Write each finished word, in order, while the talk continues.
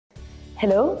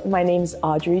Hello, my name is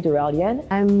Audrey Duralian.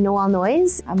 I'm Noel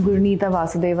Noyes. I'm Gurnita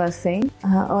Vasudeva Singh.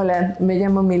 Hola, me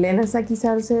llamo Milena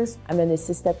Sakisarces. I'm an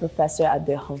assistant professor at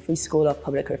the Humphrey School of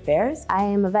Public Affairs. I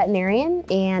am a veterinarian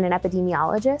and an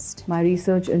epidemiologist. My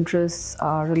research interests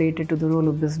are related to the role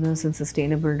of business in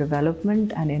sustainable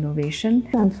development and innovation.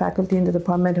 I'm faculty in the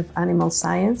Department of Animal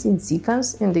Science in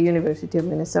CCAS in the University of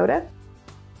Minnesota.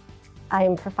 I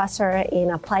am professor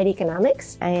in applied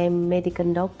economics. I am a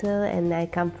medical doctor and I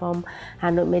come from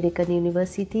Hanok Medical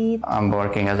University. I'm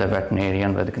working as a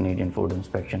veterinarian with the Canadian Food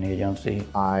Inspection Agency.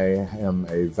 I am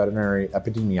a veterinary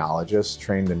epidemiologist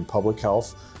trained in public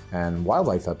health and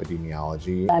wildlife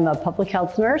epidemiology. I'm a public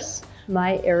health nurse.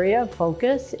 My area of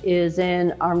focus is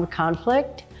in armed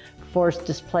conflict, forced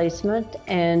displacement,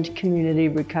 and community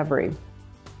recovery.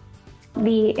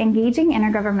 The Engaging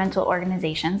Intergovernmental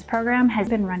Organizations program has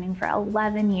been running for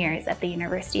 11 years at the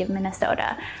University of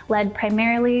Minnesota, led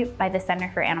primarily by the Center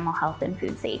for Animal Health and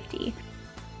Food Safety.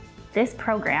 This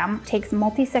program takes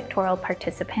multi-sectoral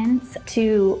participants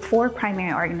to 4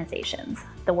 primary organizations: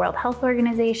 the World Health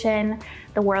Organization,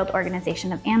 the World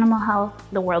Organization of Animal Health,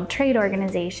 the World Trade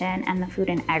Organization, and the Food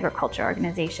and Agriculture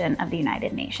Organization of the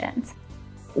United Nations.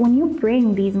 When you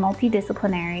bring these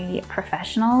multidisciplinary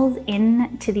professionals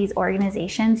into these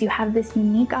organizations, you have this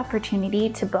unique opportunity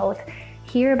to both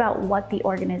hear about what the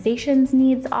organization's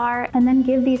needs are and then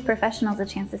give these professionals a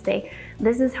chance to say,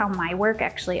 this is how my work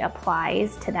actually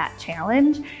applies to that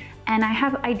challenge, and I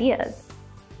have ideas.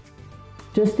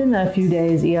 Just in a few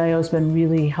days, EIO has been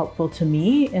really helpful to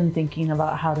me in thinking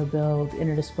about how to build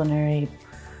interdisciplinary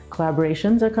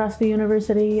collaborations across the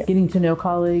university, getting to know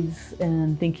colleagues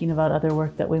and thinking about other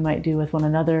work that we might do with one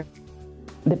another.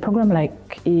 The program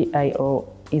like EIO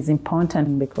is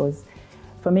important because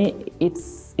for me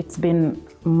it's been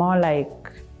more like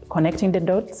connecting the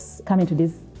dots. Coming to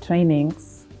these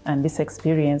trainings and this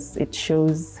experience, it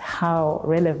shows how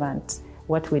relevant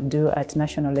what we do at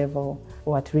national level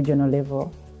or at regional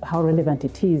level, how relevant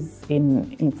it is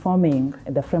in informing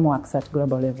the frameworks at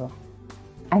global level.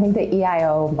 I think the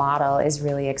EIO model is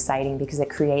really exciting because it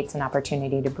creates an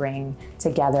opportunity to bring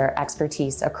together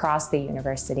expertise across the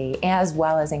university, as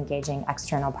well as engaging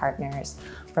external partners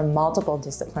from multiple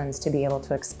disciplines to be able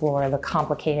to explore the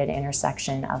complicated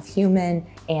intersection of human,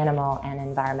 animal, and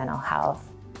environmental health.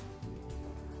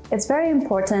 It's very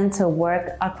important to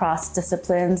work across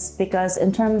disciplines because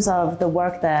in terms of the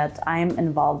work that I'm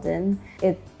involved in,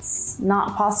 it's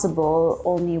not possible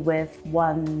only with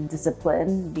one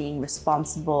discipline being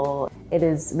responsible. It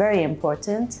is very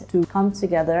important to come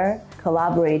together,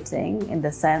 collaborating in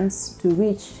the sense to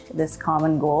reach this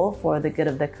common goal for the good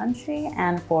of the country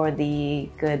and for the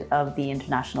good of the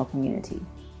international community.